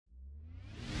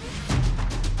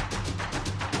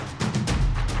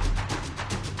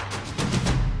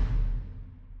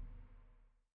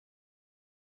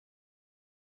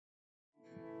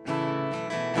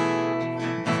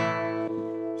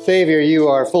Savior, you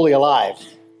are fully alive.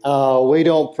 We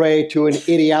don't pray to an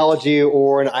ideology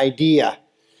or an idea.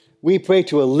 We pray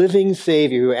to a living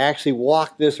Savior who actually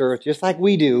walked this earth just like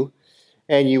we do,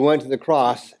 and you went to the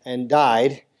cross and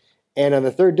died, and on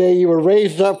the third day you were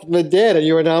raised up from the dead, and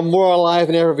you are now more alive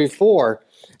than ever before.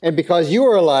 And because you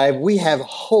are alive, we have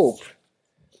hope.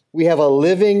 We have a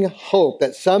living hope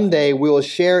that someday we will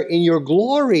share in your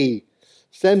glory.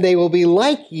 Someday we'll be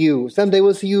like you. Someday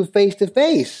we'll see you face to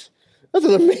face. That's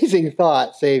an amazing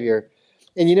thought, Savior.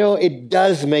 And you know, it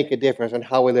does make a difference on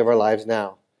how we live our lives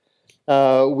now.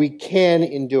 We can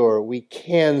endure. We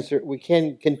can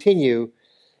continue,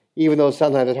 even though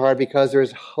sometimes it's hard, because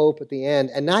there's hope at the end.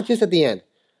 And not just at the end.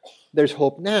 There's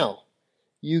hope now.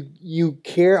 You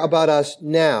care about us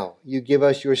now. You give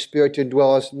us your Spirit to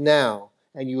indwell us now.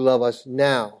 And you love us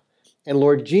now. And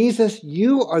Lord Jesus,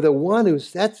 you are the one who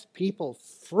sets people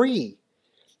free.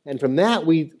 And for that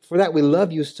we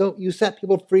love you. So you set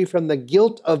people free from the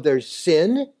guilt of their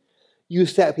sin. You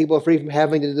set people free from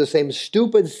having to do the same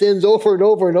stupid sins over and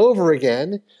over and over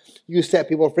again. You set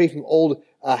people free from old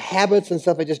habits and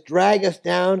stuff that just drag us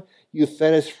down. You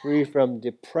set us free from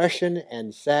depression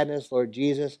and sadness. Lord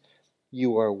Jesus,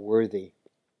 you are worthy.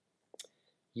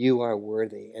 You are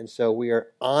worthy. And so we are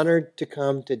honored to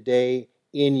come today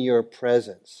in your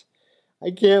presence.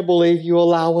 I can't believe you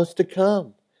allow us to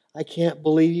come. I can't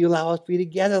believe you allow us to be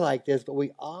together like this, but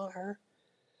we are.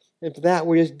 And for that,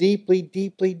 we're just deeply,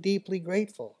 deeply, deeply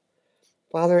grateful.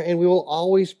 Father, and we will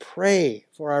always pray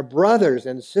for our brothers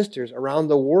and sisters around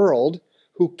the world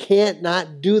who can't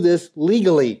not do this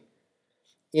legally.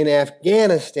 In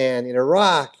Afghanistan, in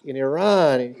Iraq, in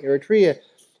Iran, in Eritrea,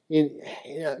 in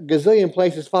a gazillion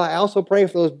places. Father, I also pray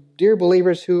for those dear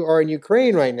believers who are in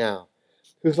Ukraine right now,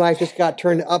 whose life just got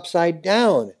turned upside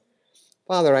down.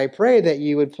 Father, I pray that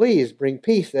you would please bring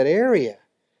peace to that area.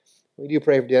 We do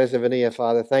pray for Dennis and Vania,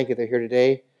 Father. Thank you they're here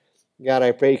today. God,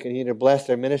 I pray you continue to bless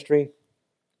their ministry.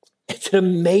 It's an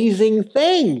amazing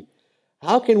thing.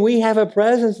 How can we have a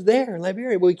presence there in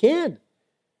Liberia? Well, we can.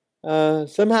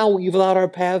 Somehow you've allowed our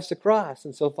paths to cross.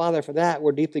 And so, Father, for that,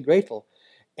 we're deeply grateful.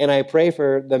 And I pray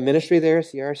for the ministry there,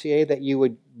 CRCA, that you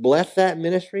would bless that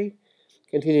ministry,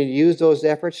 continue to use those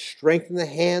efforts, strengthen the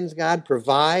hands, God,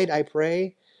 provide, I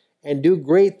pray, and do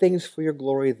great things for your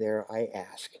glory there, I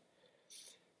ask.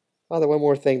 Father, one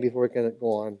more thing before we can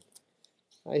go on.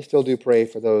 I still do pray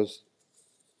for those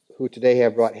who today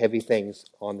have brought heavy things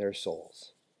on their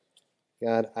souls.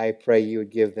 God, I pray you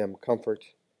would give them comfort,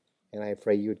 and I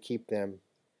pray you would keep them.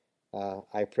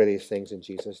 I pray these things in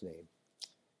Jesus' name.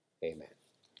 Amen.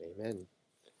 Amen.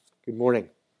 Good morning.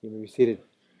 You may be seated.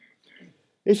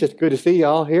 It's just good to see you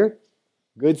all here.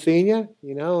 Good seeing you.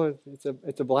 You know,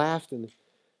 it's a blast, and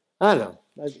I don't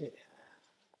know.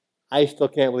 I still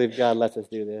can't believe God lets us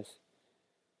do this.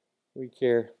 We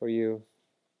care for you.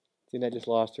 Jeanette just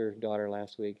lost her daughter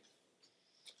last week.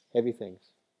 Heavy things.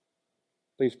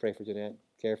 Please pray for Jeanette.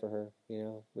 Care for her. You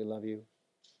know, we love you.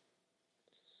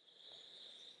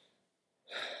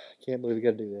 Can't believe we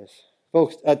got to do this.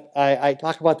 Folks, I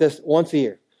talk about this once a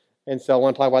year, and so I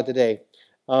want to talk about it today.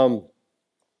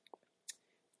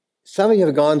 Some of you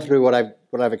have gone through what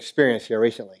I've experienced here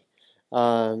recently.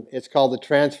 It's called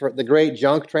the Great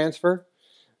Junk Transfer.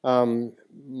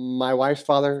 My wife's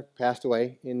father passed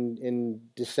away in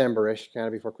December-ish, kind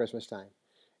of before Christmas time.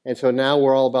 And so now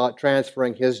we're all about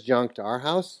transferring his junk to our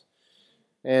house.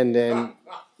 And then,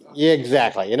 yeah,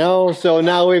 exactly, you know. So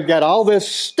now we've got all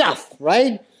this stuff,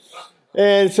 right?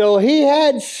 And so he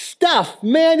had stuff.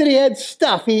 Man, did he had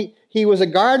stuff. He was a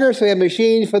gardener, so he had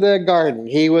machines for the garden.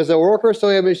 He was a worker, so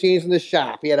he had machines in the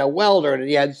shop. He had a welder, and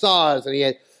he had saws, and he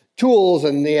had tools,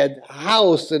 and he had a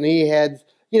house, and he had,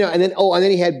 you know, and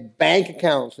then he had bank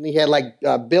accounts, and he had like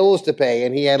bills to pay,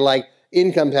 and he had like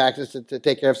income taxes to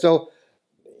take care of. So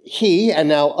he, and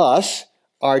now us,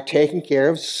 are taking care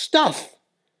of stuff.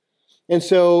 And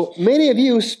so many of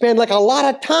you spend like a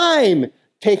lot of time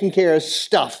taking care of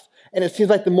stuff. And it seems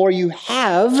like the more you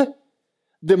have,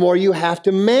 the more you have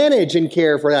to manage and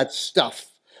care for that stuff.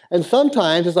 And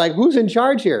sometimes it's like, who's in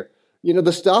charge here? You know,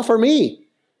 the stuff or me?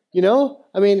 You know,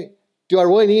 I mean, do I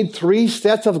really need 3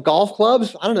 sets of golf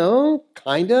clubs? I don't know,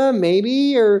 kinda,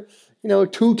 maybe, or, you know,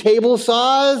 2 table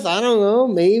saws? I don't know,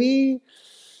 maybe.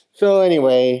 So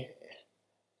anyway,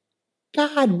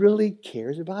 God really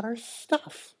cares about our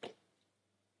stuff.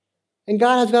 And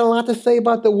God has got a lot to say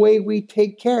about the way we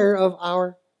take care of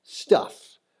our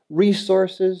stuff,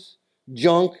 resources,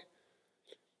 junk,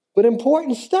 but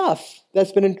important stuff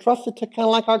that's been entrusted to kind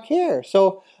of like our care.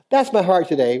 So that's my heart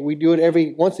today. We do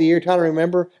it once a year, trying to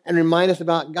remember and remind us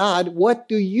about God. What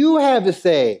do you have to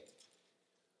say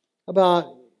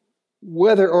about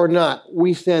whether or not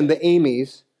we send the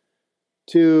Amy's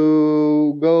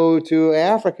to go to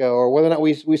Africa, or whether or not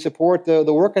we support the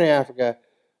work in Africa.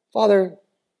 Father,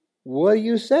 what do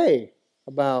you say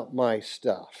about my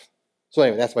stuff? So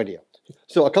anyway, that's my deal.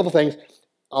 So a couple things.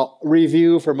 I'll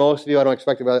review for most of you. I don't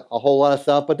expect about a whole lot of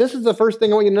stuff, but this is the first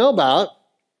thing I want you to know about.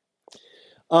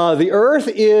 The earth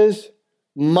is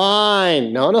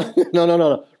mine. No.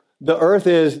 The earth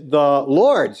is the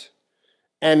Lord's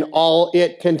and all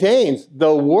it contains.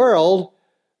 The world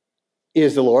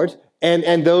is the Lord's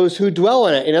and those who dwell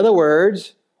in it. In other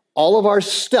words, all of our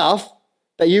stuff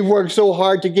that you've worked so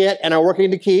hard to get and are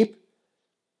working to keep,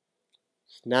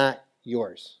 it's not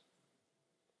yours.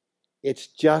 It's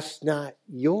just not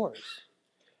yours.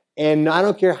 And I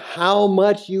don't care how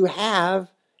much you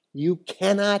have, you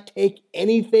cannot take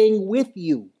anything with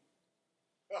you.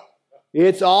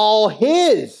 It's all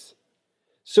His.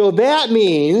 So that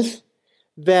means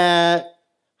that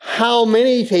how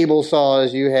many table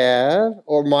saws you have,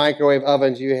 or microwave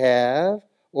ovens you have,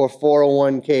 or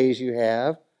 401ks you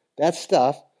have, that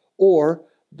stuff, or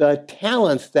the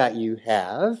talents that you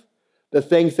have, the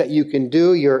things that you can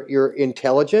do, your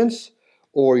intelligence,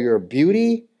 or your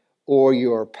beauty, or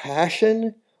your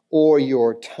passion, or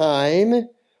your time,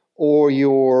 or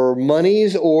your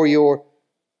monies,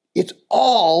 it's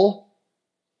all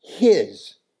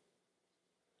His.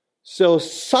 So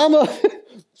some of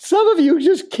you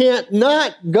just can't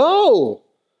not go.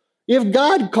 If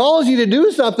God calls you to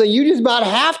do something, you just about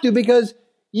have to, because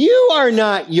you are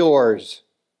not yours.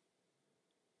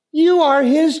 You are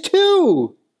His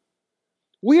too.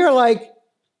 We are like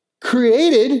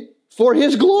created for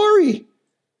His glory,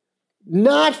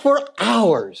 not for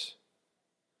ours.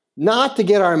 Not to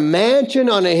get our mansion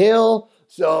on a hill,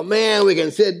 so man, we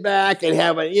can sit back and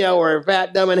have we're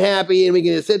fat, dumb, and happy, and we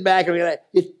can just sit back and be like,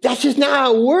 that's just not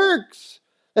how it works.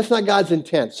 That's not God's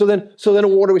intent. So then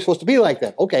what are we supposed to be like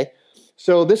that? Okay,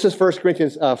 so this is 1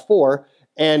 Corinthians 4,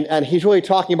 and he's really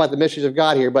talking about the mysteries of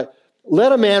God here, but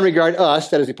let a man regard us,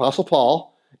 that is the Apostle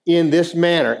Paul, in this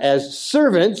manner, as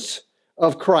servants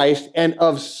of Christ and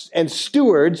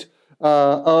stewards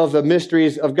of the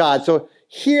mysteries of God. So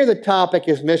here the topic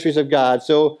is mysteries of God.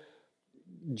 So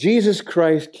Jesus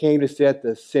Christ came to set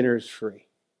the sinners free.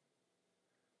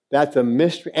 That's a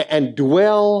mystery. And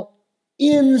dwell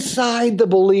inside the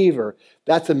believer.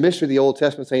 That's a mystery the Old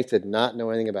Testament saints did not know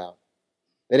anything about.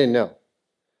 They didn't know.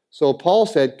 So Paul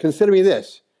said, consider me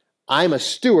this. I'm a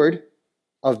steward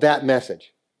of that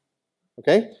message.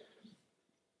 Okay?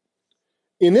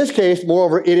 In this case,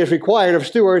 moreover, it is required of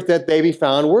stewards that they be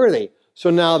found worthy. So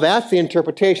now that's the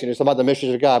interpretation. It's about the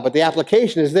mysteries of God. But the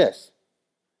application is this.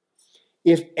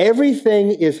 If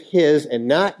everything is His and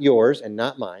not yours and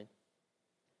not mine,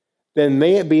 then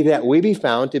may it be that we be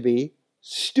found to be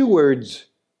stewards.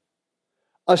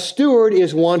 A steward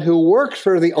is one who works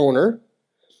for the owner,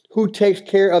 who takes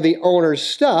care of the owner's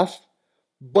stuff,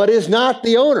 but is not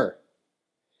the owner.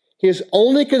 His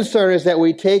only concern is that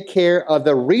we take care of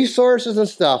the resources and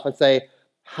stuff and say,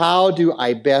 how do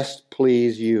I best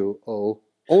please you, O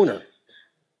owner?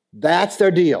 That's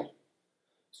their deal.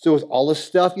 So with all the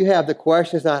stuff you have, the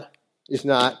question is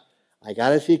not I got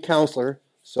to see a counselor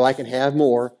so I can have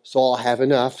more, so I'll have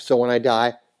enough, so when I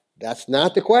die. That's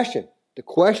not the question. The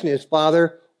question is,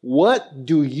 Father, what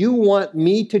do you want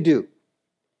me to do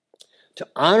to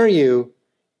honor you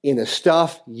in the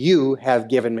stuff you have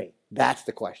given me? That's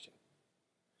the question.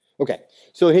 Okay,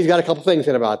 so he's got a couple things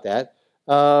in about that.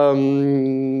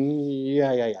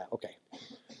 Okay.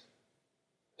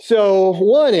 So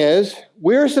one is,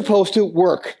 we're supposed to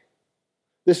work.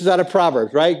 This is out of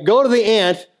Proverbs, right? Go to the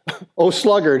ant, O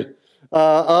sluggard,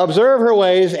 observe her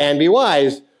ways and be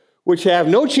wise, which have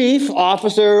no chief,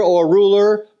 officer, or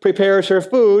ruler, prepares her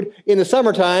food in the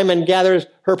summertime and gathers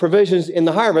her provisions in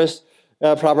the harvest,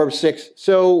 Proverbs 6.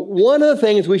 So one of the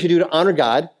things we should do to honor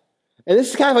God, and this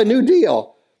is kind of a new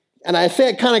deal, and I say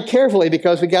it kind of carefully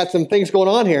because we got some things going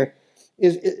on here,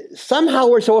 is somehow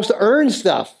we're supposed to earn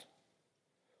stuff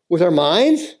with our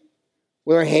minds,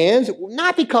 with our hands,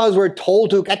 not because we're told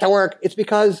to get to work. It's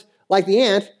because, like the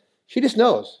ant, she just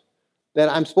knows that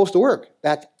I'm supposed to work.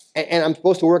 And I'm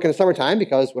supposed to work in the summertime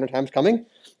because wintertime's coming.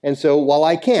 And so while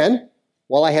I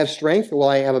have strength, while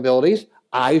I have abilities,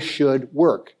 I should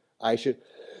work.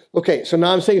 Okay, so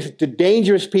now I'm saying to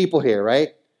dangerous people here, right?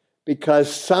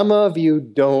 Because some of you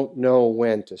don't know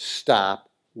when to stop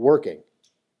working.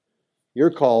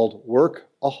 You're called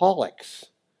workaholics.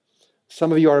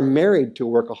 Some of you are married to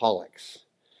workaholics.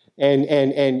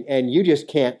 And you just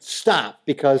can't stop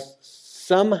because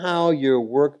somehow your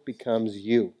work becomes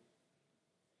you.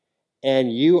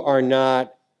 And you are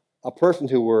not a person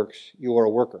who works, you are a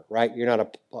worker, right? You're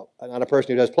not a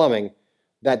person who does plumbing.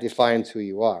 That defines who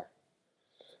you are.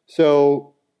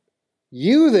 So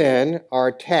you then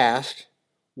are tasked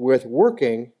with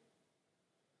working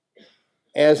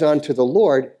as unto the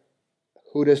Lord,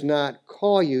 who does not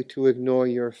call you to ignore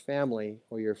your family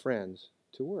or your friends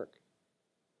to work.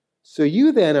 So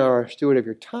you then are a steward of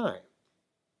your time.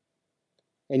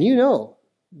 And you know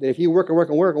that if you work and work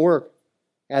and work and work,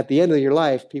 at the end of your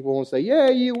life, people won't say, yeah,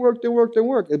 you worked and worked and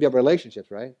worked. It'll be about relationships,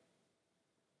 right?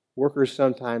 Workers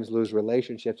sometimes lose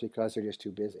relationships because they're just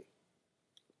too busy.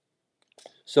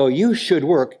 So you should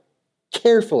work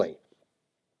carefully.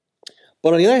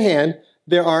 But on the other hand,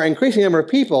 there are an increasing number of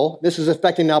people, this is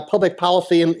affecting now public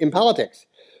policy in politics,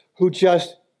 who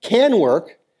just can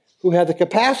work, who have the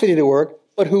capacity to work,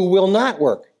 but who will not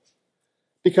work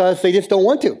because they just don't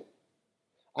want to.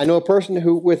 I know a person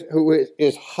who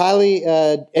is highly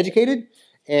educated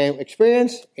and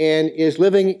experienced and is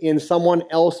living in someone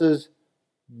else's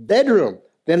bedroom.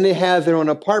 Then they have their own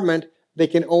apartment. They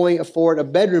can only afford a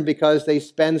bedroom because they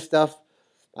spend stuff,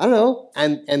 I don't know,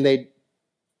 and they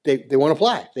won't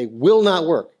apply. They will not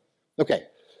work. Okay,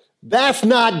 that's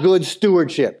not good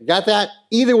stewardship. Got that?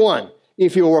 Either one.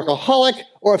 If you're a workaholic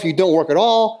or if you don't work at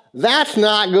all, that's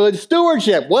not good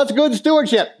stewardship. What's good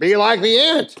stewardship? Be like the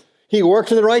ant. He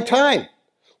works at the right time.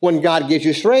 When God gives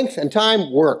you strength and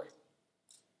time, work.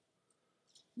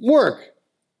 Work.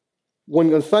 When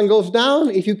the sun goes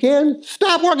down, if you can,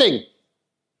 stop working.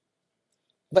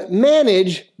 But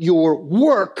manage your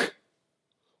work,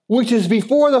 which is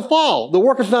before the fall. The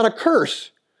work is not a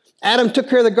curse. Adam took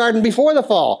care of the garden before the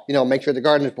fall. Make sure the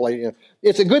garden is planted.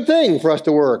 It's a good thing for us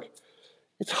to work.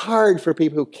 It's hard for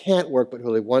people who can't work but who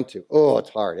really want to. Oh, it's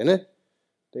hard, isn't it?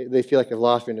 They feel like they've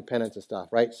lost their independence and stuff,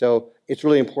 right? So it's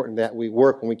really important that we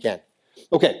work when we can.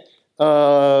 Okay.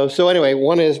 So anyway,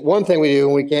 one thing we do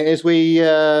when we can is we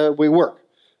work.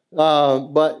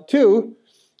 But two,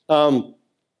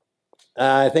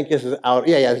 I think this is out.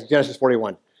 Yeah, it's Genesis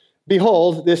 41.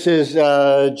 Behold, this is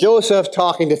Joseph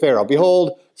talking to Pharaoh.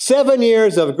 Behold, 7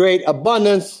 years of great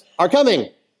abundance are coming.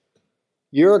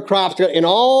 Your crops in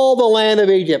all the land of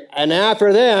Egypt, and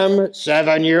after them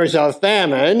 7 years of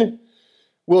famine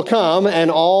will come, and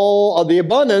all of the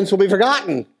abundance will be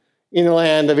forgotten in the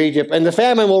land of Egypt, and the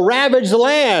famine will ravage the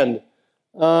land.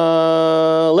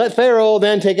 Let Pharaoh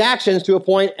then take actions to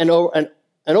appoint an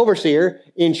overseer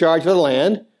in charge of the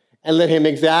land, and let him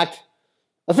exact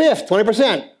a fifth,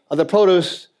 20%, of the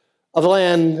produce of the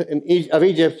land of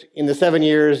Egypt in the 7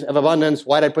 years of abundance.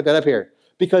 Why did I put that up here?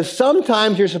 Because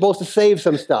sometimes you're supposed to save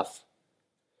some stuff.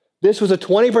 This was a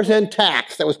 20%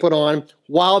 tax that was put on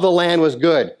while the land was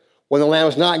good. When the land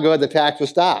was not good, the tax was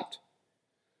stopped.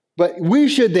 But we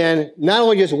should then not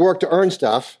only just work to earn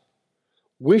stuff,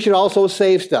 we should also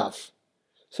save stuff.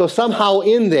 So somehow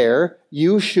in there,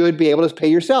 you should be able to pay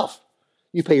yourself.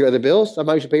 You pay your other bills,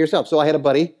 somehow you should pay yourself. So I had a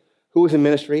buddy who was in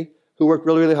ministry, who worked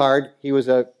really, really hard. He was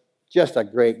just a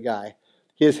great guy.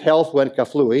 His health went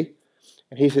kaflooey.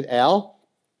 And he said, Al,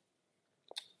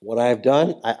 what I have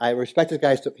done, I respect this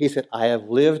guy. He said, I have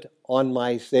lived on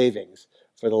my savings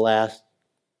for the last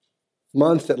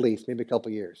months at least, maybe a couple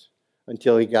of years,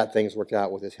 until he got things worked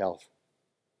out with his health.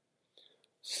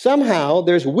 Somehow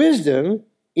there's wisdom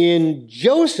in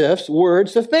Joseph's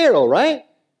words to Pharaoh, right?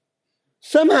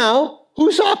 Somehow,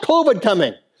 who saw COVID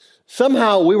coming?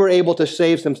 Somehow we were able to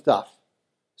save some stuff.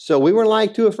 So we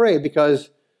weren't too afraid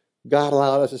because God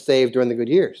allowed us to save during the good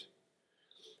years.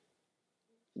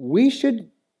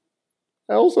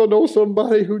 I also know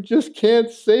somebody who just can't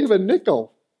save a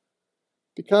nickel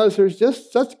because there's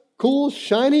just such cool,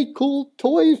 shiny, cool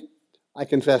toys. I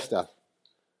confess stuff.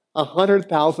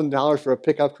 $100,000 for a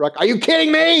pickup truck. Are you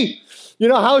kidding me?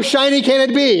 How shiny can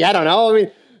it be? I don't know. I mean,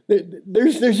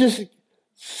 there's just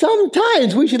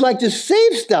sometimes we should to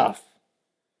save stuff.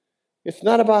 It's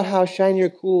not about how shiny or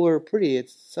cool or pretty.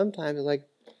 It's sometimes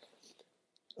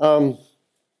and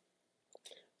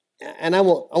I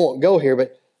won't go here,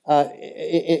 but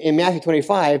in Matthew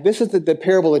 25, this is the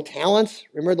parable of talents.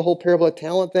 Remember the whole parable of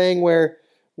talent thing where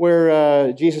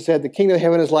Jesus said the kingdom of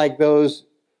heaven is like those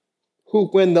who,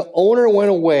 when the owner went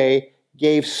away,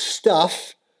 gave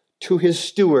stuff to his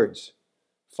stewards.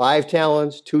 5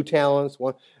 talents, 2 talents.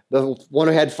 The one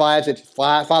who had 5 said,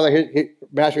 Father,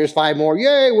 Master, here's 5 more.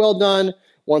 Yay, well done.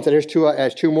 One said, here's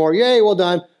 2 more. Yay, well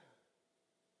done.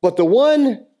 But the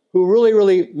one who really,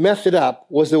 really messed it up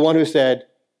was the one who said,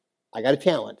 I got a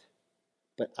talent,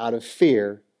 but out of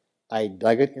fear, I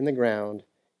dug it in the ground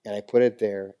and I put it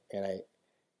there, and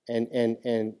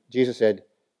Jesus said,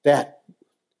 that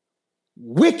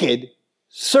wicked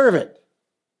servant.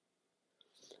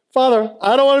 Father,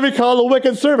 I don't want to be called a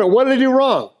wicked servant. What did I do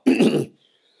wrong?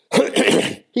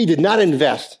 He did not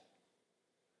invest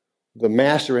the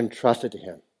master entrusted to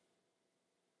him.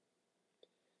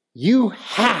 You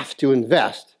have to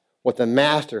invest what the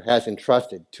master has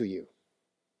entrusted to you.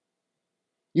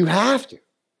 You have to.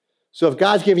 So if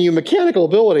God's giving you mechanical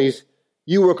abilities,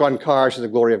 you work on cars to the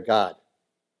glory of God.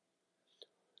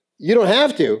 You don't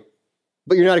have to,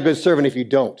 but you're not a good servant if you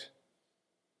don't.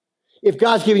 If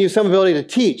God's giving you some ability to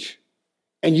teach,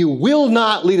 and you will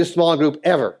not lead a small group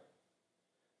ever,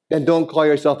 then don't call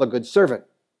yourself a good servant.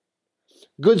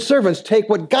 Good servants take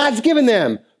what God's given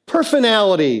them,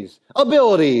 personalities,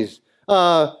 abilities,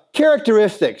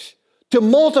 characteristics, to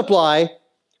multiply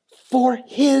for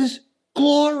his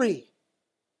glory.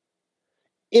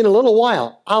 In a little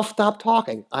while, I'll stop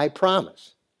talking, I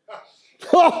promise.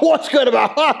 Oh, what's good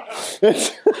about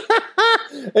that?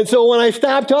 And so when I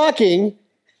stop talking,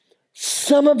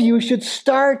 some of you should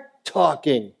start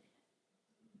talking.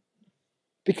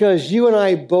 Because you and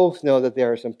I both know that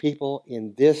there are some people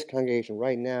in this congregation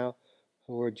right now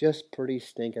who are just pretty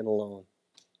stinking alone.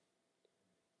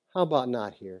 How about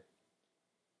not here?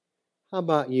 How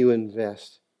about you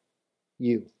invest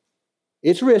you?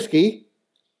 It's risky.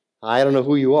 I don't know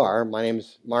who you are. My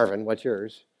name's Marvin. What's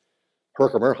yours?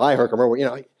 Herkimer. Hi, Herkimer. You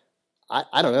know,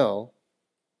 I don't know.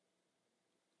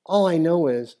 All I know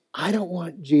is I don't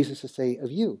want Jesus to say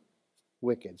of you,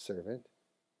 wicked servant.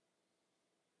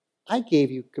 I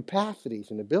gave you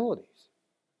capacities and abilities.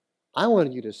 I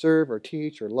wanted you to serve or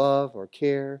teach or love or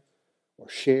care or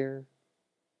share.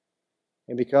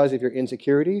 And because of your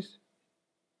insecurities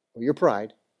or your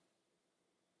pride,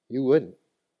 you wouldn't.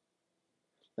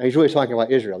 Now he's really talking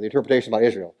about Israel, the interpretation about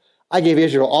Israel. I gave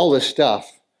Israel all this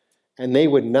stuff, and they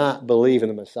would not believe in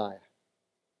the Messiah.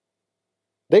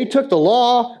 They took the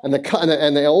law and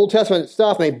the Old Testament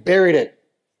stuff and they buried it.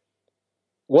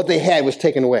 What they had was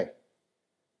taken away.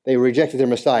 They rejected their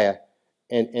Messiah,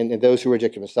 and those who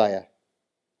rejected Messiah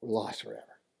were lost forever.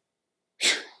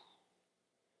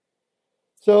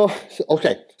 So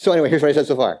anyway, here's what I said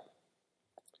so far.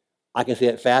 I can say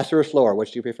it faster or slower.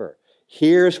 Which do you prefer?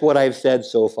 Here's what I've said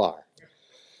so far.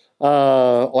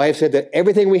 I've said that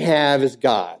everything we have is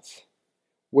God's,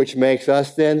 which makes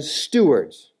us then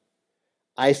stewards.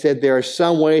 I said there are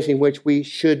some ways in which we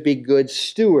should be good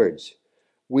stewards.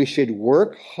 We should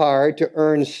work hard to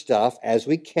earn stuff as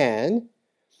we can.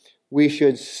 We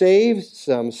should save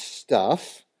some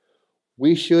stuff.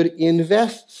 We should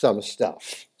invest some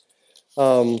stuff.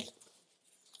 But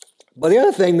the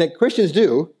other thing that Christians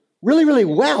do really, really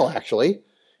well, actually,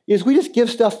 is we just give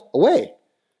stuff away.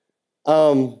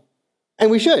 And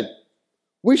we should.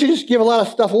 We should just give a lot of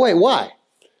stuff away. Why?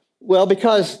 Well,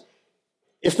 because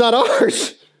it's not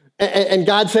ours. And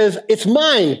God says, it's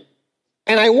mine,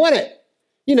 and I want it.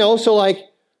 You know, so like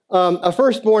a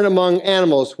firstborn among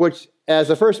animals, which as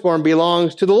a firstborn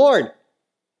belongs to the Lord.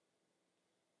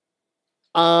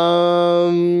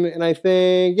 And I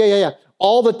think,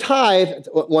 all the tithe,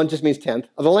 one just means tenth,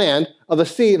 of the land, of the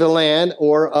seed of the land,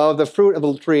 or of the fruit of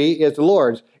the tree is the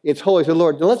Lord's. It's holy to the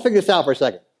Lord. Now let's figure this out for a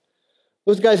second.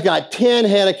 Those guys got 10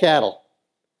 head of cattle.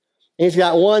 And he's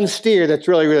got one steer that's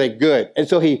really, really good. And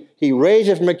so he raised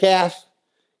it from a calf.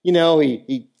 You know,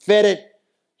 he fed it.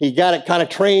 He got it kind of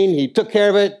trained. He took care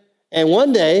of it. And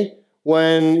one day,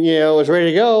 when, it was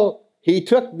ready to go, he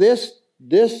took this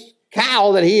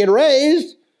cow that he had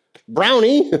raised,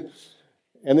 Brownie,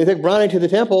 and they took Brownie to the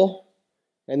temple.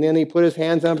 And then he put his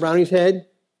hands on Brownie's head.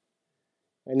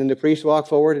 And then the priest walked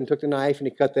forward and took the knife and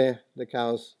he cut the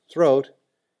cow's throat.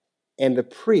 And the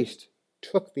priest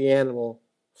took the animal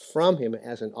from him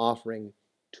as an offering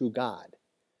to God.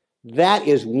 That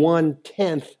is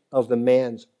 1/10 of the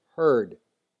man's herd.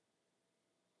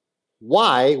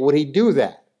 Why would he do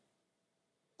that?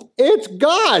 It's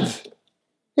God's.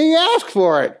 He asked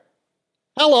for it.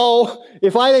 Hello,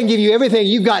 if I didn't give you everything,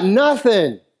 you got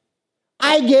nothing.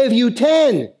 I gave you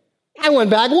 10. I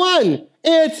went back 1.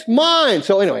 It's mine.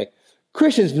 So anyway,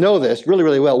 Christians know this really,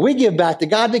 really well. We give back to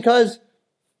God because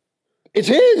it's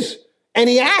his, and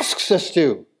he asks us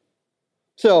to.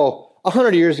 So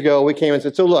 100 years ago, we came and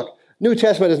said, so look, New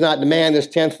Testament does not demand this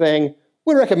 10th thing.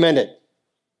 We recommend it.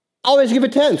 Always give a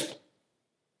 10th.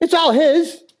 It's all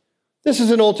his. This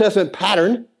is an Old Testament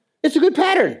pattern. It's a good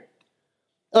pattern.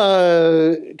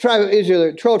 Tribe of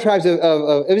Israel, 12 tribes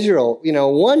of Israel,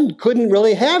 one couldn't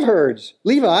really have herds.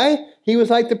 Levi, he was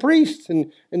like the priests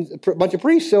and a bunch of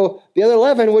priests. So the other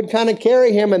 11 would kind of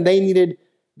carry him, and they needed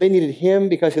him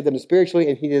because he had them spiritually,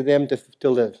 and he needed them to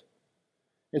live.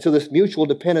 And so this mutual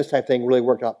dependence type thing really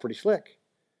worked out pretty slick.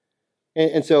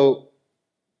 And so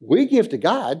we give to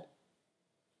God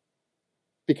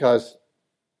because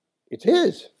It's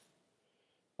his.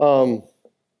 And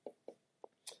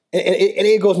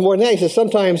it goes more than that. He says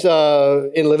sometimes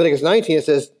in Leviticus 19, it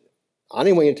says, I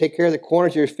don't want you to take care of the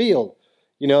corners of your field.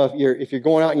 You know, if you're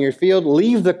going out in your field,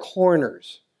 leave the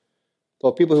corners.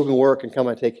 So people who can work can come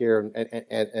and take care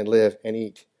and live and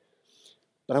eat.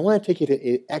 But I want to take you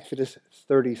to Exodus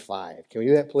 35. Can we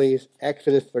do that, please?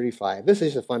 Exodus 35. This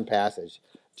is a fun passage.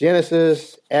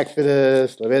 Genesis,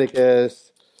 Exodus,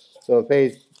 Leviticus. So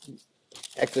page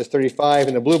Exodus 35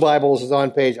 in the Blue Bibles is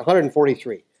on page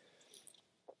 143.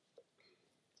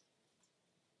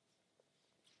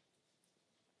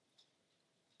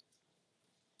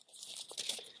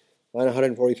 Line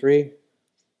 143.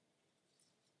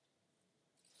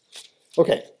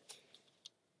 Okay.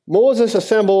 Moses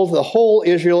assembled the whole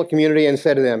Israel community and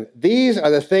said to them, these are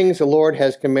the things the Lord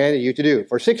has commanded you to do.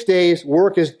 For 6 days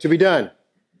work is to be done.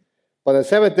 But the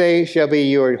seventh day shall be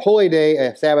your holy day,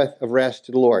 a Sabbath of rest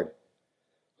to the Lord.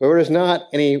 Who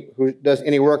does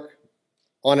any work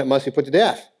on it must be put to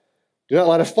death. Do not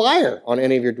light a fire on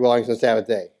any of your dwellings on the Sabbath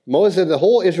day. Moses said to the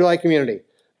whole Israelite community,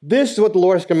 this is what the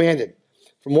Lord has commanded.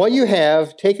 From what you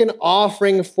have, take an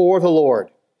offering for the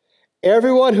Lord.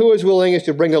 Everyone who is willing is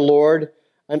to bring the Lord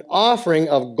an offering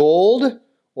of gold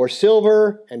or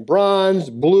silver and bronze,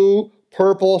 blue,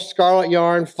 purple, scarlet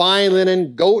yarn, fine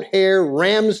linen, goat hair,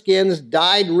 ram skins,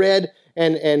 dyed red,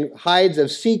 and hides of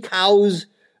sea cows,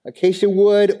 acacia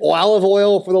wood, olive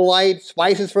oil for the light,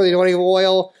 spices for the anointing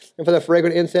oil, and for the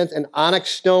fragrant incense, and onyx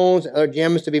stones and other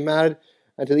gems to be mounted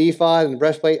unto the ephod and the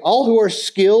breastplate. All who are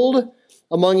skilled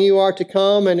among you are to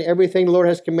come, and everything the Lord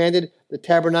has commanded, the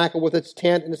tabernacle with its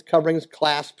tent and its coverings,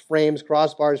 clasp frames,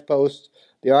 crossbars, posts,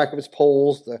 the ark of its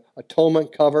poles, the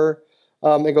atonement cover.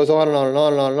 It goes on and on and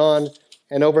on and on and on.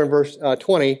 And over in verse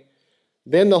 20,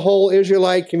 then the whole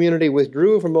Israelite community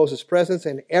withdrew from Moses' presence,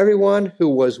 and everyone who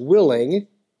was willing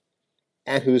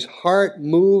and whose heart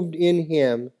moved in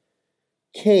him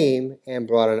came and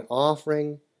brought an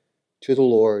offering to the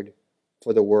Lord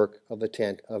for the work of the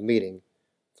tent of meeting,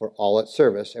 for all its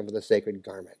service, and for the sacred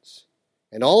garments.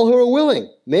 And all who were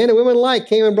willing, men and women alike,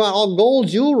 came and brought all gold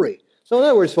jewelry. So in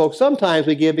other words, folks, sometimes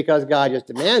we give because God just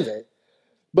demands it,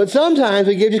 but sometimes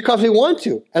we give just because we want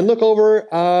to. And look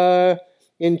over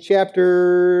in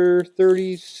chapter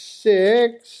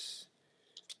 36.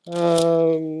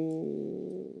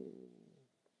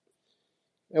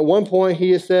 At one point,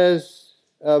 he says,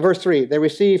 verse 3, they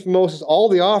received from Moses all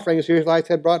the offerings the Israelites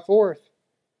had brought forth.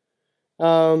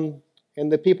 And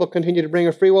the people continued to bring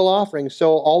a freewill offering.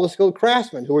 So all the skilled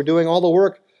craftsmen who were doing all the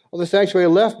work of the sanctuary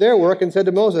left their work and said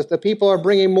to Moses, the people are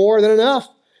bringing more than enough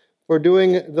for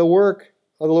doing the work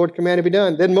of the Lord commanded to be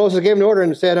done. Then Moses gave an order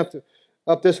and said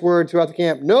up this word throughout the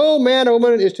camp, no man or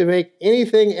woman is to make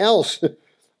anything else.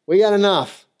 We got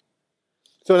enough.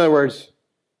 So in other words,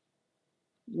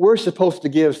 we're supposed to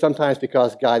give sometimes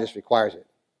because God just requires it.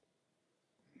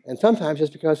 And sometimes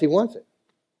just because he wants it.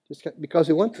 Just because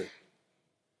he wants it.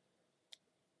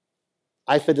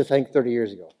 I said this, I think, 30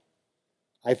 years ago.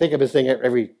 I think I've been saying it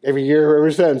every year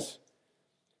ever since.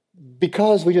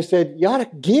 Because we just said, you ought to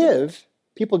give.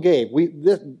 People gave.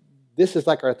 This is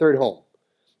like our third home.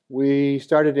 We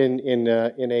started in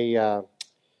the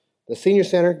senior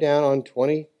center down on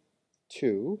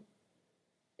 22.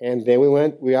 And then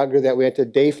we outgrew that. We went to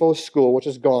Dafo School, which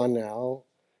is gone now,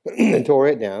 and tore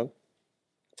it down.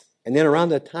 And then around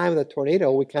the time of the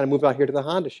tornado, we kind of moved out here to the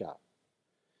Honda shop.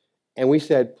 And we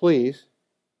said, please,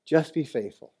 just be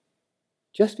faithful.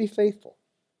 Just be faithful.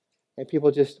 And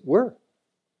people just were.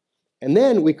 And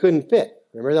then we couldn't fit.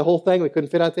 Remember the whole thing? We couldn't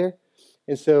fit out there?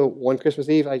 And so one Christmas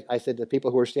Eve, I said to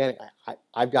people who were standing,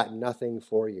 I've got nothing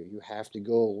for you. You have to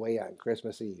go away on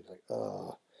Christmas Eve. Like,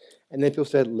 oh. And then people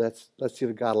said, let's see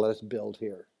if God will let us build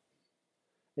here.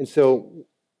 And so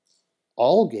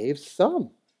all gave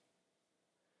some.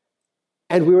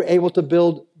 And we were able to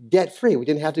build debt-free. We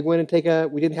didn't have to go in and take a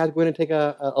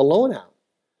loan out.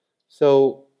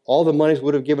 So all the monies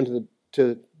would have given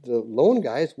to the loan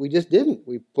guys, we just didn't.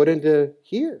 We put into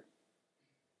here.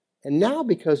 And now,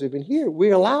 because we've been here,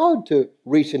 we're allowed to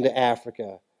reach into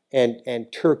Africa and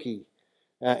Turkey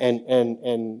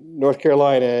and North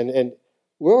Carolina, and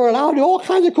we're allowed to do all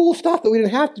kinds of cool stuff that we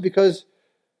didn't have to because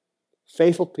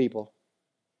faithful people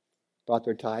brought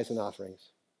their tithes and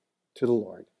offerings to the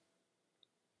Lord.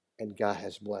 And God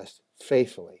has blessed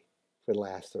faithfully for the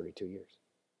last 32 years.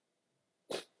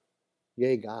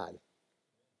 Yay, God.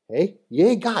 Hey?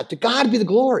 Yay, God. To God be the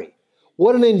glory.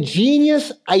 What an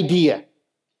ingenious idea.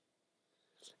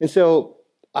 And so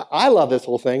I love this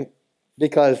whole thing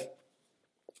because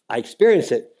I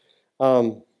experienced it.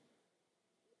 I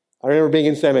remember being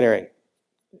in seminary.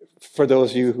 For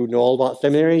those of you who know all about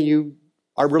seminary, you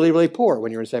are really, really poor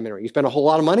when you're in seminary. You spend a whole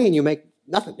lot of money and you make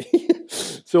nothing.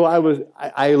 So I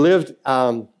lived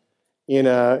in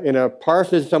a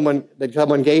parsonage that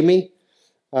someone gave me,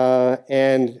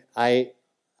 and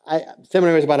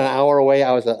seminary was about an hour away.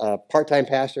 I was a part-time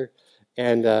pastor,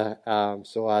 and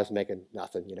so I was making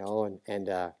nothing, and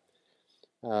I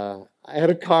had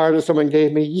a car that someone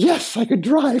gave me. Yes, I could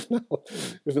drive now.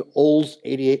 It was an old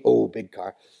 88, big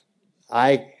car.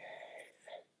 I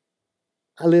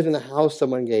lived in the house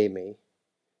someone gave me,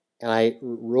 and I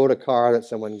rode a car that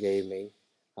someone gave me.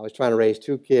 I was trying to raise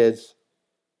 2 kids,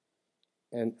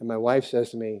 and my wife says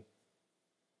to me,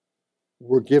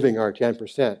 "We're giving our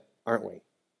 10%, aren't we?"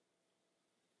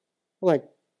 I'm like,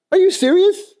 "Are you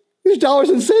serious? There's dollars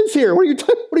and cents here. What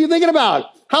are you thinking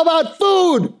about? How about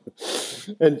food?"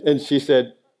 And she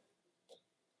said,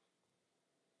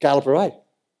 "God will provide."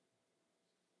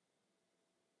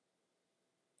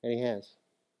 And He has.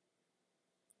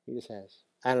 He just has.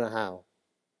 I don't know how.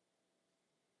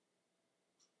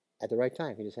 At the right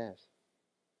time, He just has.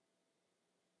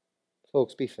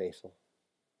 Folks, be faithful.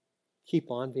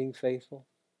 Keep on being faithful.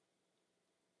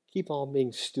 Keep on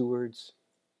being stewards,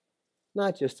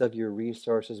 not just of your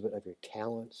resources, but of your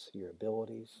talents, your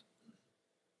abilities.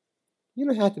 You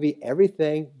don't have to be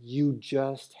everything. You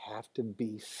just have to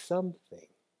be something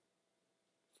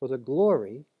for the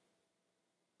glory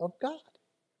of God.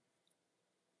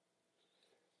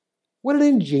 What an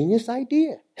ingenious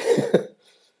idea.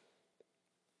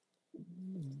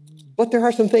 But there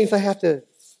are some things I have to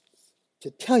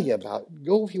tell you about.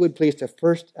 Go, if you would please, to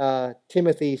 1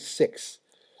 Timothy 6.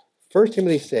 1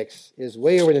 Timothy 6 is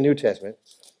way over in the New Testament.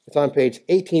 It's on page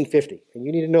 1850, and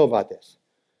you need to know about this.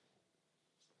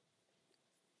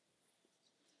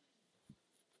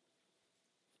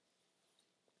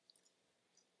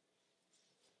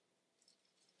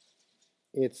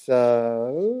 It's,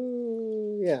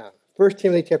 1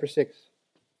 Timothy chapter 6.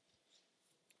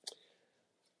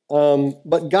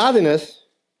 But godliness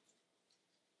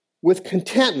with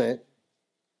contentment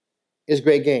is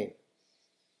great gain.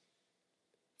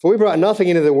 For we brought nothing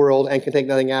into the world and can take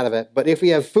nothing out of it. But if we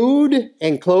have food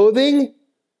and clothing,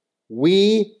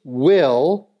 we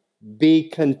will be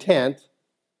content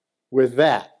with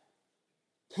that.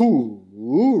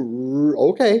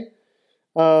 Okay.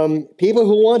 People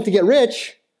who want to get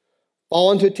rich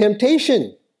fall into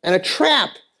temptation and a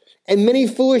trap and many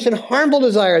foolish and harmful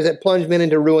desires that plunge men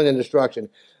into ruin and destruction.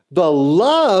 The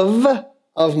love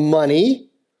of money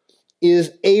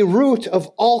is a root of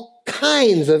all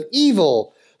kinds of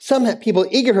evil. Some people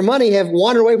eager for money have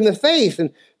wandered away from the faith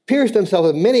and pierced themselves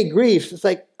with many griefs. It's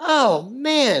like, oh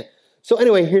man. So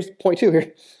anyway, here's point 2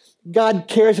 here. God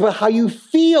cares about how you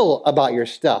feel about your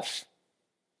stuff.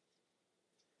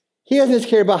 He doesn't just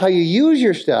care about how you use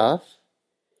your stuff.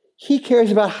 He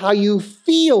cares about how you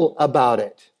feel about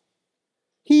it.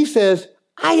 He says,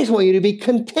 I just want you to be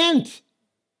content.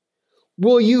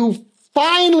 Will you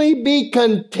finally be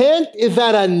content? Is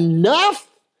that enough?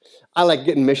 I like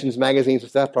getting missions magazines and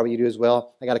stuff. Probably you do as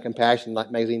well. I got a Compassion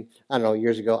magazine, I don't know,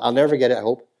 years ago. I'll never forget it, I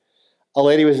hope. A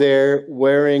lady was there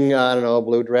wearing, a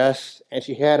blue dress, and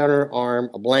she had on her arm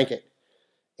a blanket.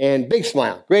 And big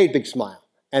smile, great big smile.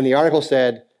 And the article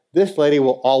said, this lady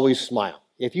will always smile.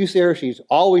 If you see her, she's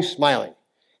always smiling.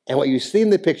 And what you see in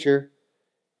the picture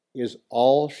is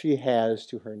all she has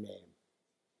to her name.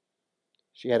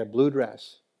 She had a blue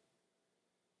dress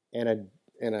and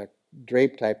a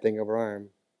drape type thing over her arm.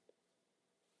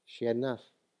 She had enough.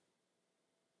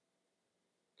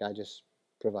 God just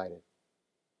provided.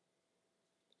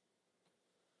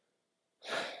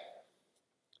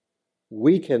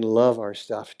 We can love our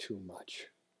stuff too much.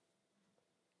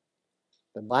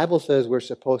 The Bible says we're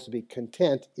supposed to be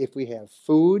content if we have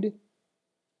food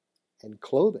and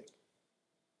clothing.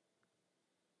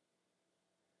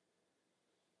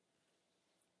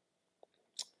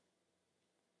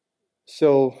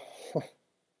 So,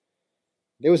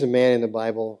 there was a man in the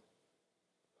Bible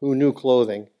who knew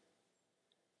clothing,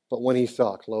 but when he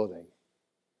saw clothing,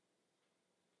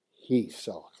 he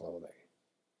saw clothing.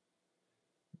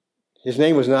 His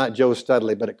name was not Joe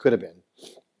Studley, but it could have been.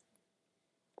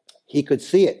 He could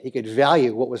see it. He could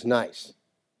value what was nice.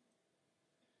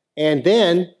 And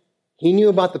then he knew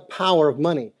about the power of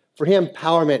money. For him,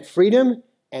 power meant freedom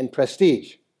and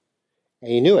prestige.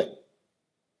 And he knew it.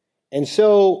 And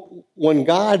so when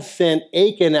God sent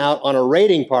Achan out on a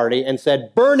raiding party and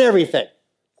said, burn everything,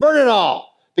 burn it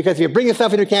all, because if you bring this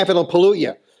stuff into camp, it'll pollute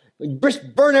you.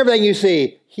 Burn everything you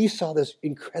see. He saw this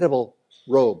incredible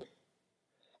robe.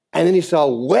 And then he saw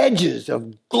wedges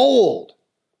of gold.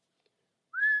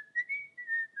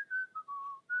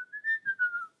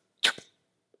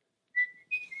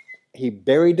 He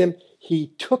buried them. he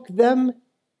took them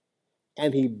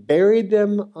and he buried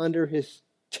them under his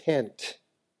tent.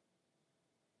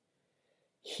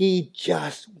 He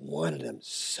just wanted them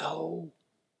so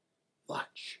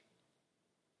much.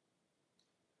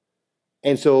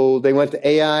 And so they went to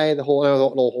Ai, the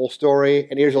whole story,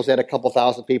 and Israel said a couple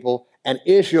thousand people, and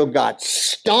Israel got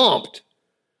stomped.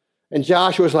 And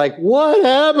Joshua was like, what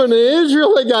happened to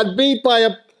Israel? They got beat by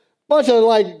a bunch of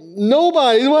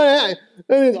nobody.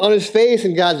 And on his face,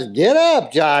 and God said, get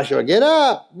up, Joshua, get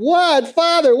up. What,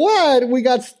 Father, what? We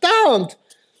got stomped.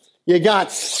 You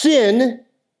got sin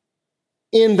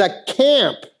in the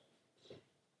camp.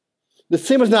 The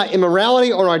sin was not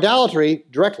immorality or idolatry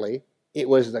directly. It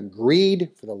was the greed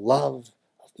for the love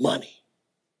of money.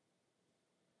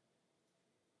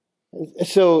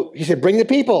 So he said, bring the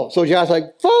people. So Joshua's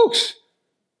like, folks,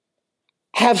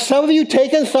 have some of you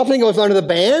taken something that was under the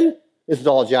ban? This is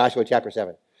all Joshua chapter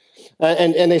 7.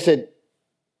 And they said,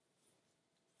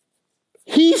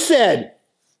 he said.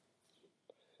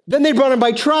 Then they brought him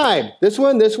by tribe. This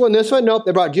one, this one, this one. Nope,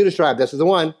 they brought Judah's tribe. This is the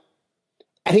one.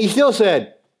 And he still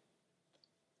said.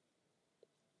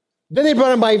 Then they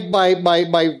brought him by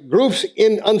groups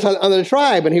under the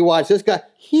tribe, and he watched this guy.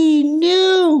 He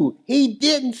knew. He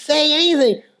didn't say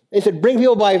anything. They said, bring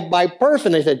people by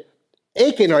person. They said,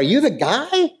 Achan, are you the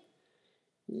guy?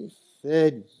 He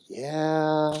said,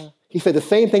 yeah. He said the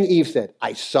same thing Eve said.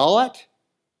 I saw it.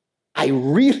 I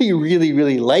really, really,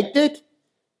 really liked it.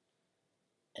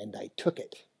 And I took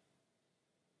it.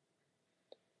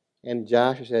 And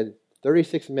Joshua said,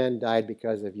 36 men died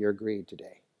because of your greed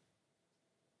today.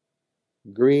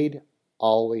 Greed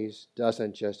always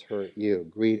doesn't just hurt you.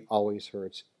 Greed always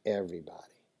hurts everybody.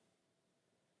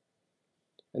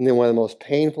 And then one of the most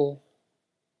painful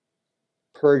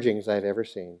purgings I've ever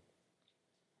seen.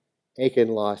 Achan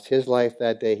lost his life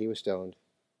that day. He was stoned.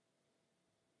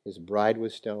 His bride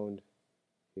was stoned.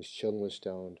 His children were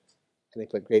stoned. And they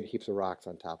put great heaps of rocks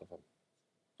on top of him.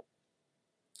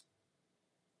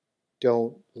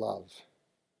 Don't love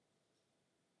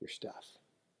your stuff.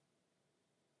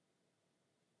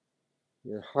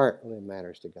 Your heart really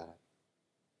matters to God.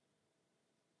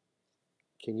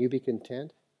 Can you be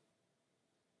content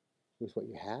with what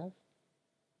you have?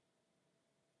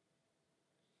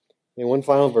 And one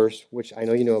final verse, which I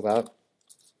know you know about.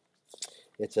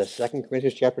 It's 2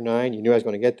 Corinthians chapter 9. You knew I was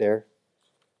going to get there.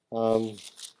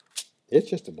 It's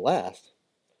just a blast.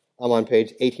 I'm on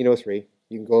page 1803.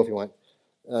 You can go if you want.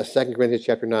 2 Corinthians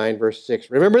chapter 9, verse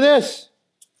 6. Remember this.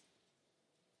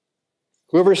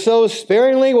 Whoever sows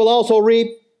sparingly will also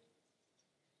reap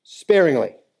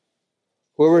sparingly.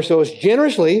 Whoever sows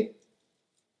generously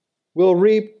will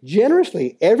reap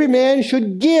generously. Every man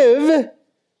should give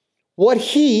what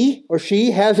he or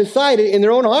she has decided in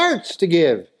their own hearts to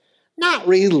give. Not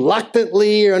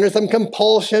reluctantly or under some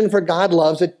compulsion, for God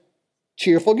loves a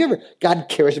cheerful giver. God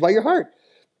cares about your heart.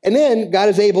 And then God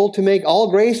is able to make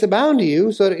all grace abound to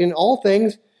you, so that in all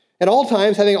things, at all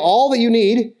times, having all that you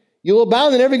need, you'll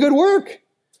abound in every good work.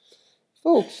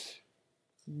 Folks,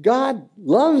 God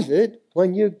loves it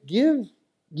when you give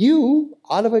you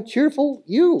out of a cheerful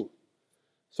you.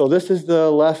 So this is the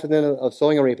lesson then of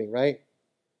sowing and reaping, right?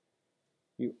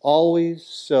 You always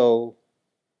sow,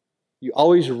 you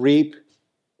always reap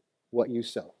what you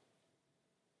sow.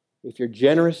 If you're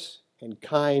generous and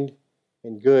kind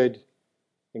and good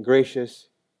and gracious,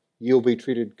 you'll be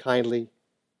treated kindly,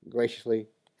 graciously,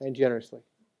 and generously.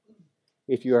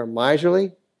 If you are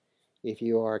miserly, if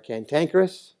you are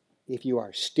cantankerous, if you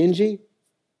are stingy,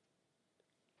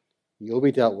 you'll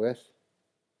be dealt with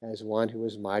as one who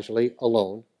is miserly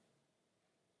alone.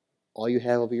 All you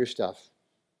have will be your stuff.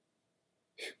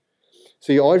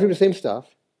 So you always reap the same stuff.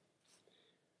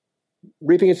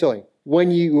 Reaping and sowing. When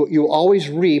you always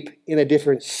reap in a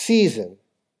different season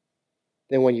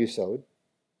than when you sowed.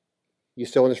 You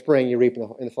sow in the spring, you reap in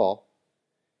the fall.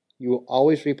 You will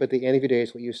always reap at the end of your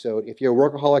days what you sowed. If you're a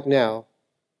workaholic now,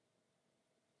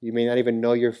 you may not even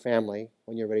know your family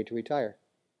when you're ready to retire,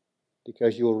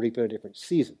 because you will reap in a different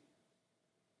season.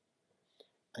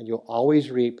 And you'll always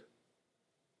reap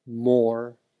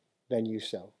more than you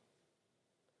sow.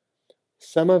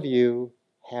 Some of you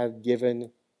have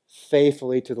given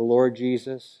faithfully to the Lord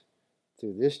Jesus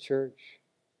through this church,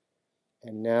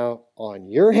 and now on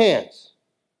your hands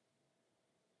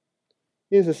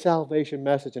is a salvation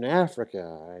message in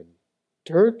Africa and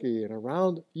Turkey and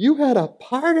around. You had a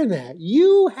part in that.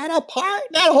 You had a part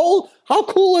in that whole, how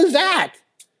cool is that?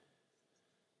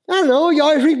 I don't know, you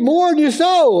always reap more than you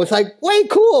sow. It's like, way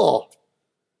cool.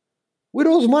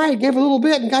 Widow's mite gave a little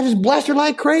bit and God just blessed her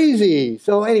like crazy.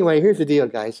 So anyway, here's the deal,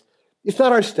 guys. It's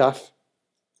not our stuff.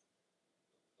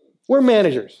 We're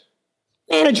managers.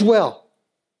 Manage well.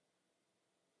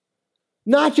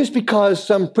 Not just because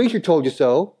some preacher told you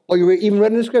so, or you even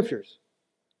read in the scriptures.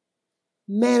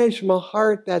 Manage from a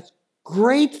heart that's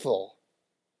grateful,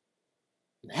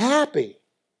 and happy,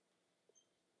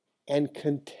 and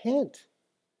content.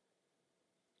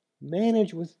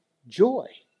 Manage with joy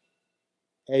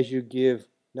as you give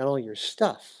not only your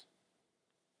stuff,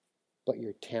 but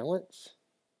your talents,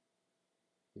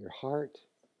 your heart,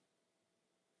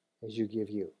 as you give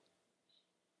you.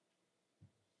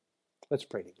 Let's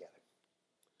pray together.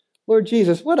 Lord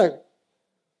Jesus,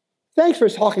 thanks for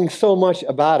talking so much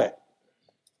about it.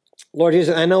 Lord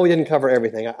Jesus, I know we didn't cover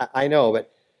everything. I know,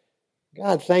 but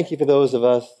God, thank you for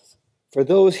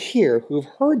those here who've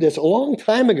heard this a long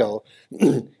time ago,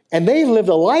 and they've lived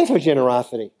a life of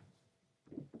generosity.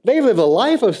 They've lived a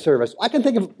life of service. I can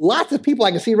think of lots of people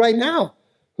I can see right now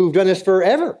who've done this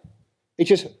forever. It's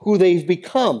just who they've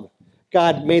become.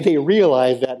 God, may they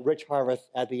realize that rich harvest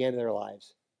at the end of their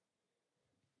lives.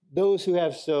 Those who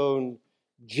have sown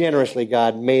generously,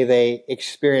 God, may they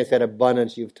experience that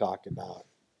abundance you've talked about.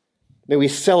 May we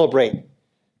celebrate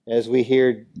as we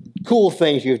hear cool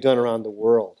things you've done around the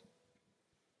world.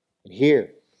 And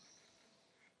here,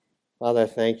 Father, I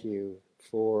thank you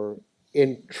for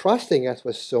entrusting us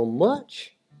with so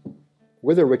much.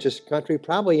 We're the richest country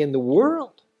probably in the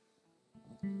world.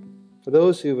 For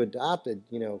those who've adopted,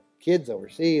 kids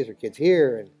overseas or kids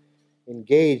here and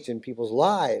engaged in people's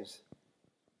lives,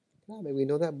 God, may we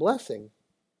know that blessing.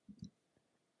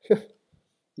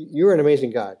 You're an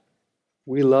amazing God.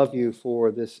 We love you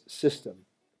for this system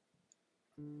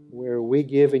where we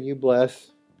give and you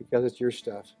bless because it's your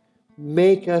stuff.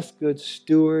 Make us good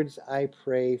stewards, I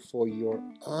pray, for your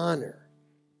honor.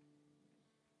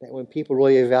 That when people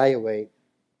really evaluate,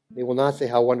 they will not say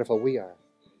how wonderful we are,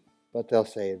 but they'll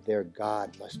say their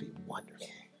God must be wonderful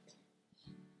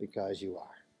because you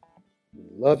are. We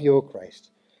love you, O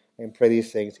Christ, and pray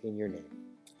these things in your name.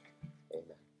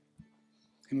 Amen.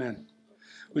 Amen.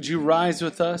 Would you rise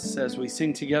with us as we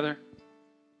sing together?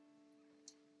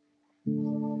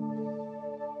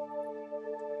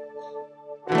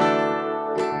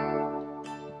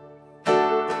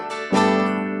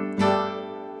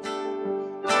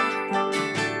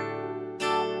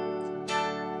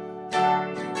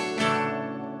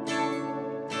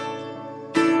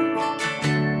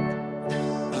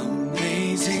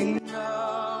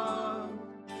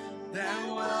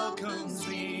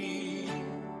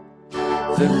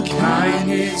 The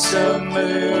kindness of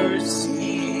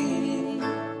mercy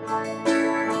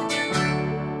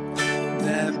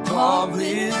that bought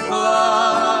with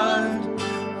blood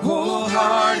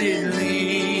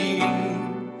wholeheartedly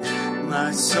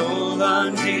my soul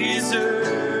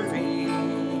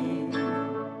undeserving.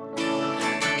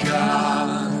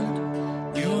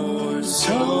 God, you're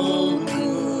so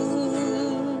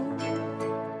good.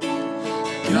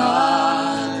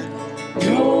 God,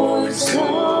 you're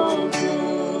so good.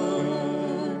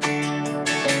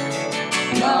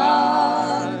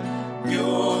 God,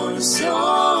 you're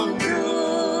so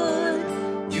good.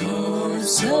 You're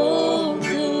so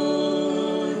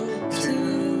good to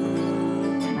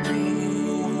me.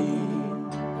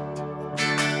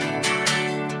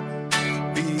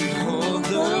 Behold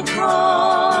the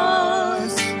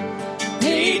cross,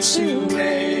 age to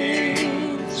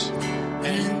age,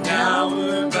 and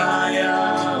hour by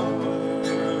hour.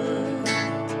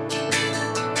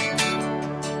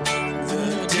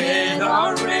 The dead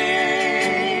are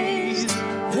raised,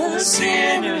 the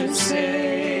sinners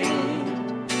saved,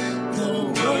 the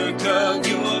work of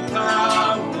your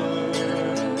power.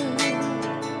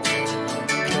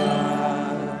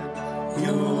 God,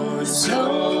 you're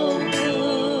so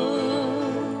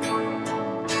good.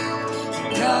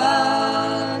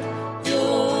 God,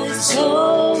 you're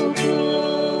so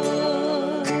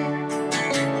good.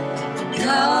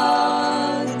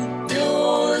 God,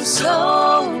 you're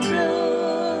so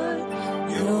good.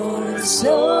 You're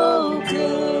so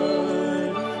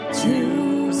good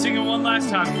to. Sing it one last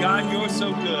time. God, you're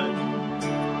so good.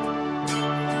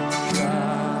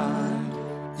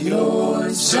 God, you're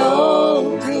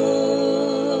so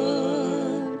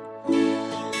good.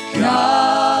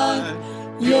 God,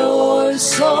 you're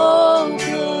so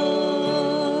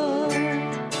good.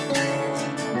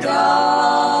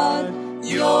 God,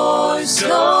 you're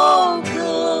so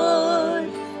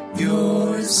good.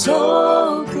 You're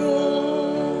so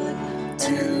good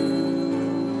to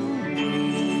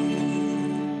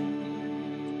me.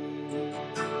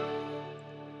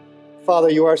 Father,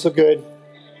 you are so good.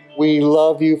 We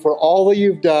love you for all that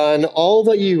you've done, all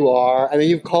that you are, and that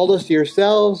you've called us to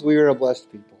yourselves. We are a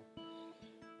blessed people.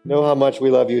 Know how much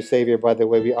we love you, Savior, by the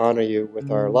way we honor you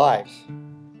with our lives.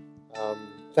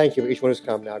 Thank you for each one who's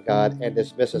come now, God, and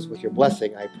dismiss us with your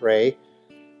blessing, I pray.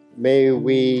 May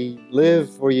we live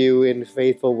for you in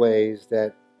faithful ways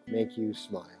that make you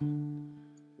smile.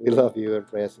 We love you and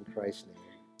pray us in Christ's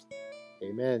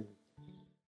name. Amen.